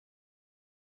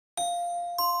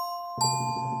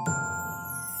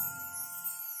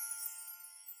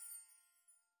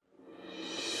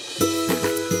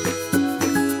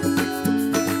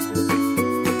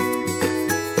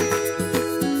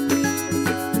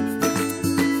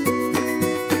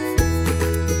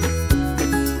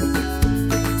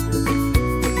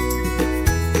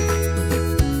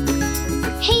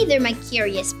my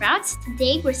curious sprouts.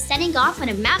 Today we're setting off on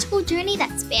a magical journey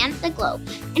that spans the globe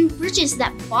and bridges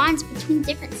that bonds between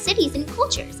different cities and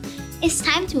cultures. It's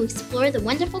time to explore the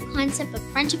wonderful concept of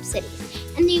friendship cities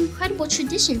and the incredible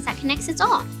traditions that connects us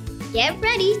all. Get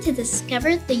ready to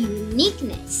discover the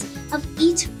uniqueness of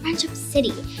each friendship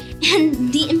city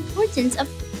and the importance of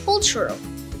cultural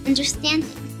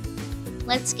understanding.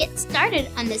 Let's get started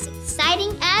on this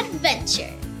exciting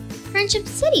adventure. Friendship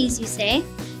cities, you say?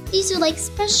 These are like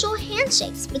special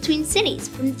handshakes between cities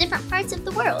from different parts of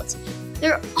the world.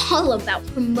 They're all about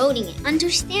promoting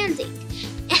understanding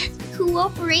and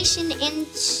cooperation and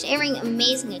sharing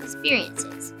amazing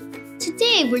experiences.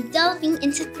 Today, we're delving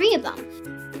into 3 of them.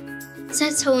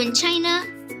 Suzhou in China,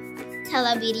 Tel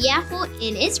Aviv-Yafo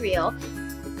in Israel,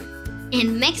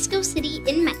 and Mexico City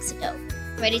in Mexico.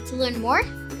 Ready to learn more?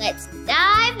 Let's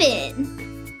dive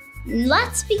in!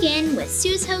 Let's begin with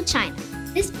Suzhou, China.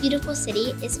 This beautiful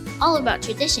city is all about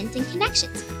traditions and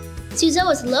connections.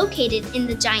 Suzhou is located in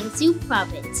the Jiangsu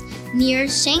province near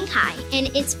Shanghai,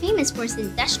 and it's famous for its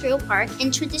industrial park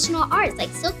and traditional arts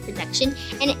like silk production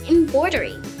and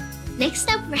embroidery. Next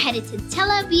up, we're headed to Tel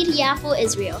Aviv-Yafo,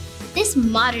 Israel. This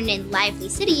modern and lively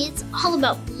city is all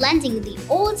about blending the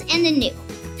old and the new.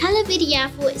 Tel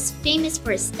Aviv-Yafo is famous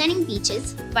for its stunning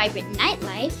beaches, vibrant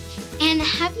nightlife, and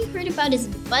have you heard about its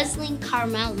bustling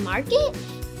Carmel Market?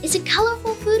 It's a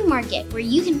colorful food market where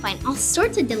you can find all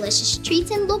sorts of delicious treats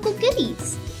and local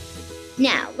goodies.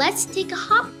 Now, let's take a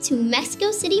hop to Mexico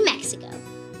City, Mexico.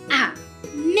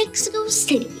 Mexico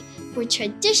City, where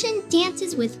tradition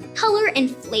dances with color and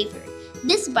flavor.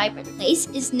 This vibrant place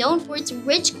is known for its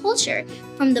rich culture,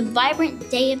 from the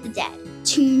vibrant Day of the Dead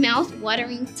to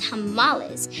mouth-watering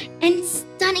tamales and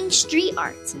stunning street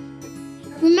art.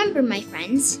 Remember, my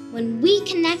friends, when we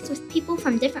connect with people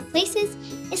from different places,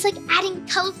 it's like adding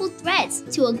colorful threads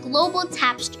to a global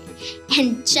tapestry.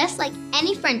 And just like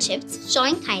any friendships,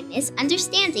 showing kindness,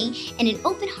 understanding, and an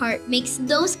open heart makes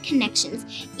those connections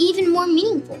even more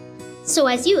meaningful. So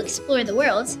as you explore the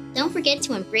world, don't forget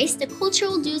to embrace the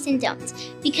cultural do's and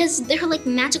don'ts, because they're like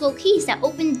magical keys that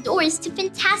open doors to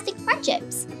fantastic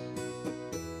friendships.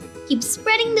 Keep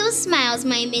spreading those smiles,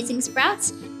 my amazing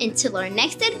sprouts. Until our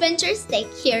next adventure, stay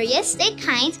curious, stay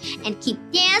kind, and keep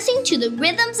dancing to the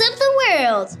rhythms of the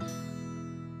world.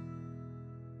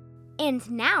 And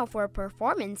now for a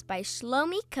performance by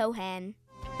Shlomi Cohen.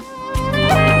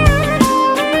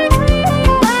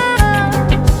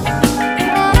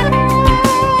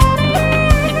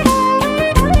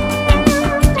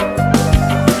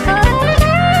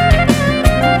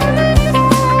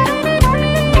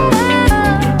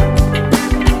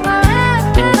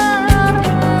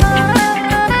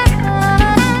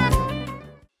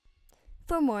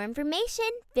 For more information,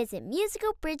 visit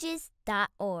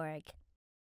musicalbridges.org.